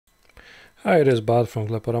Hi, it is Bart from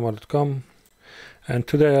Gleporama.com, and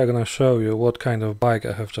today I'm gonna show you what kind of bike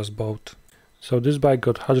I have just bought. So this bike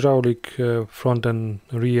got hydraulic front and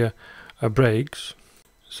rear brakes,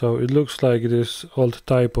 so it looks like it is old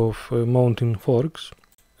type of mounting forks,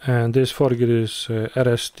 and this fork it is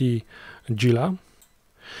RST Gila,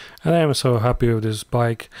 and I am so happy with this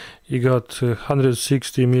bike. You got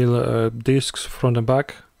 160mm discs front and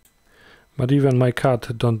back. But even my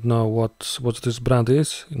cat don't know what this brand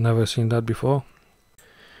is. Never seen that before.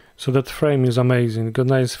 So that frame is amazing. Got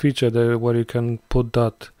nice feature there where you can put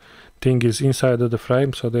that thing is inside of the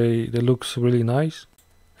frame, so they looks really nice.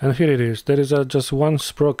 And here it is. There is just one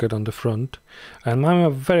sprocket on the front, and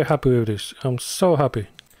I'm very happy with this. I'm so happy.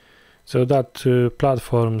 So that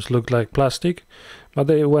platforms look like plastic, but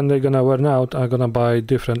when they're gonna wear out, I'm gonna buy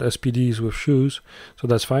different SPDs with shoes, so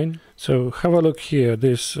that's fine. So have a look here,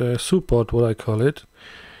 this support, what I call it.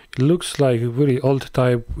 It looks like really old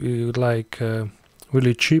type,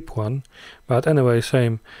 really cheap one, but anyway,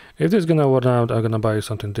 same. If this gonna wear out, I'm gonna buy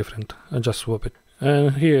something different and just swap it.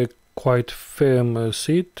 And here, quite firm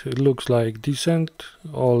seat. It looks like decent,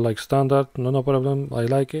 all like standard, no problem. I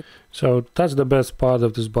like it. So that's the best part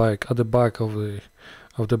of this bike. At the back of the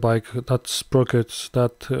bike, that sprockets.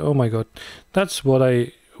 That oh my god, that's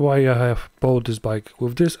why I have bought this bike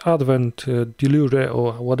with this Advent Delure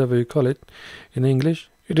or whatever you call it in English.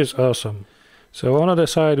 It is awesome. So on the other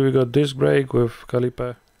side we got disc brake with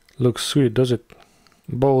caliper. Looks sweet, does it?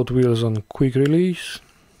 Both wheels on quick release.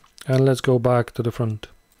 And let's go back to the front.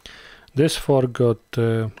 This fork got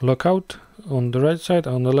lockout on the right side,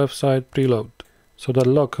 on the left side preload. So the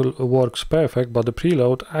lock works perfect, but the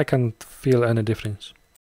preload I can't feel any difference.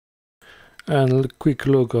 And quick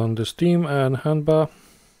look on the steam and handbar.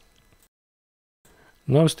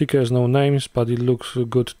 No stickers, no names, but it looks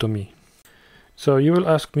good to me. So you will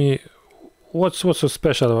ask me what's so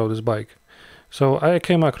special about this bike. So I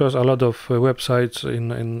came across a lot of websites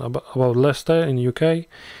about Leicester in UK.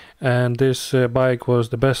 And this bike was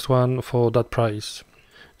the best one for that price.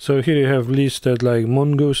 So here you have listed like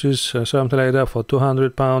mongooses, something like that, for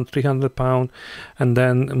 £200, £300, and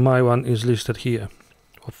then my one is listed here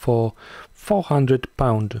for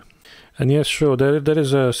 £400. And yes, sure, there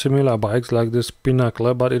is a similar bikes like this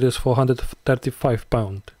Pinnacle, but it is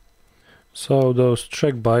 £435. So those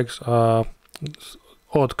Trek bikes are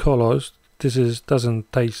odd colors. This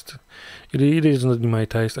doesn't taste. It is not in my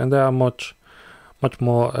taste, and they are much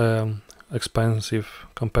more expensive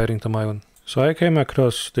comparing to my one. So I came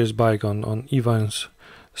across this bike on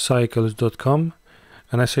evanscycles.com,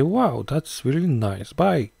 and I say, wow, that's really nice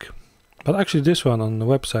bike. But actually this one on the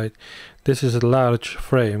website, this is a large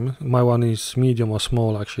frame. My one is medium or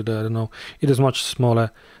small, actually, I don't know. It is much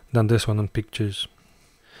smaller than this one on pictures.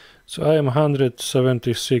 So I am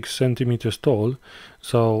 176 centimeters tall,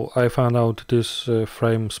 so I found out this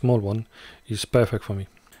frame, small one, is perfect for me.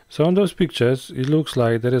 So on those pictures, it looks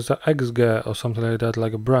like there is an X-Gear or something like that,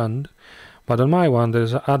 like a brand. But on my one, there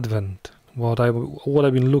is an Advent, what I've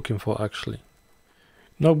been looking for actually.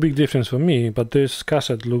 No big difference for me, but this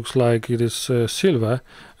cassette looks like it is silver,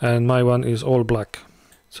 and my one is all black.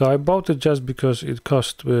 So I bought it just because it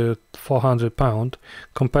cost £400.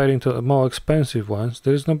 Comparing to the more expensive ones,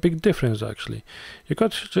 there is no big difference actually. You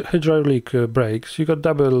got hydraulic brakes, you got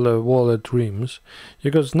double wallet rims,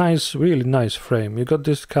 you got really nice frame, you got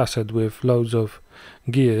this cassette with loads of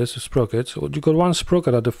gears, sprockets. You got one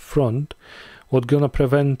sprocket at the front, what gonna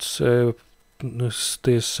prevent this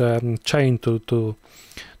chain to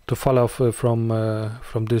fall off from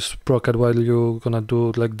this sprocket while you're gonna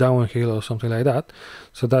do like downhill or something like that.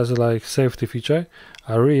 So that's like safety feature.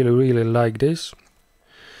 I really like this.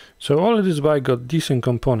 So all of this bike got decent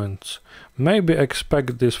components. Maybe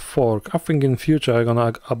expect this fork. I think in future I'm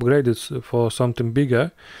gonna upgrade it for something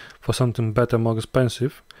bigger, for something better, more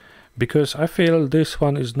expensive, because I feel this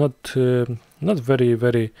one is not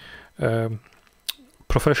very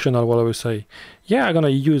professional, what I would say. Yeah, I'm gonna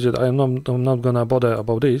use it. I'm not gonna bother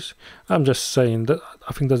about this. I'm just saying that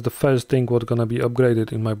I think that's the first thing what's gonna be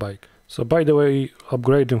upgraded in my bike. So by the way,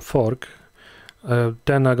 upgrading fork,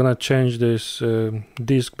 then I'm gonna change this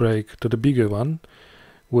disc brake to the bigger one,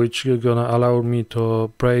 which is gonna allow me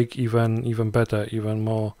to brake even better, even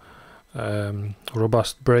more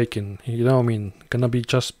robust braking. You know what I mean? Gonna be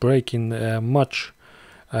just braking much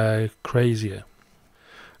crazier.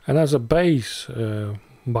 And as a base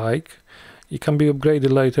bike, it can be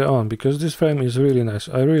upgraded later on, because this frame is really nice.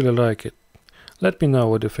 I really like it. Let me know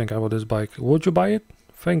what you think about this bike. Would you buy it?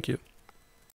 Thank you.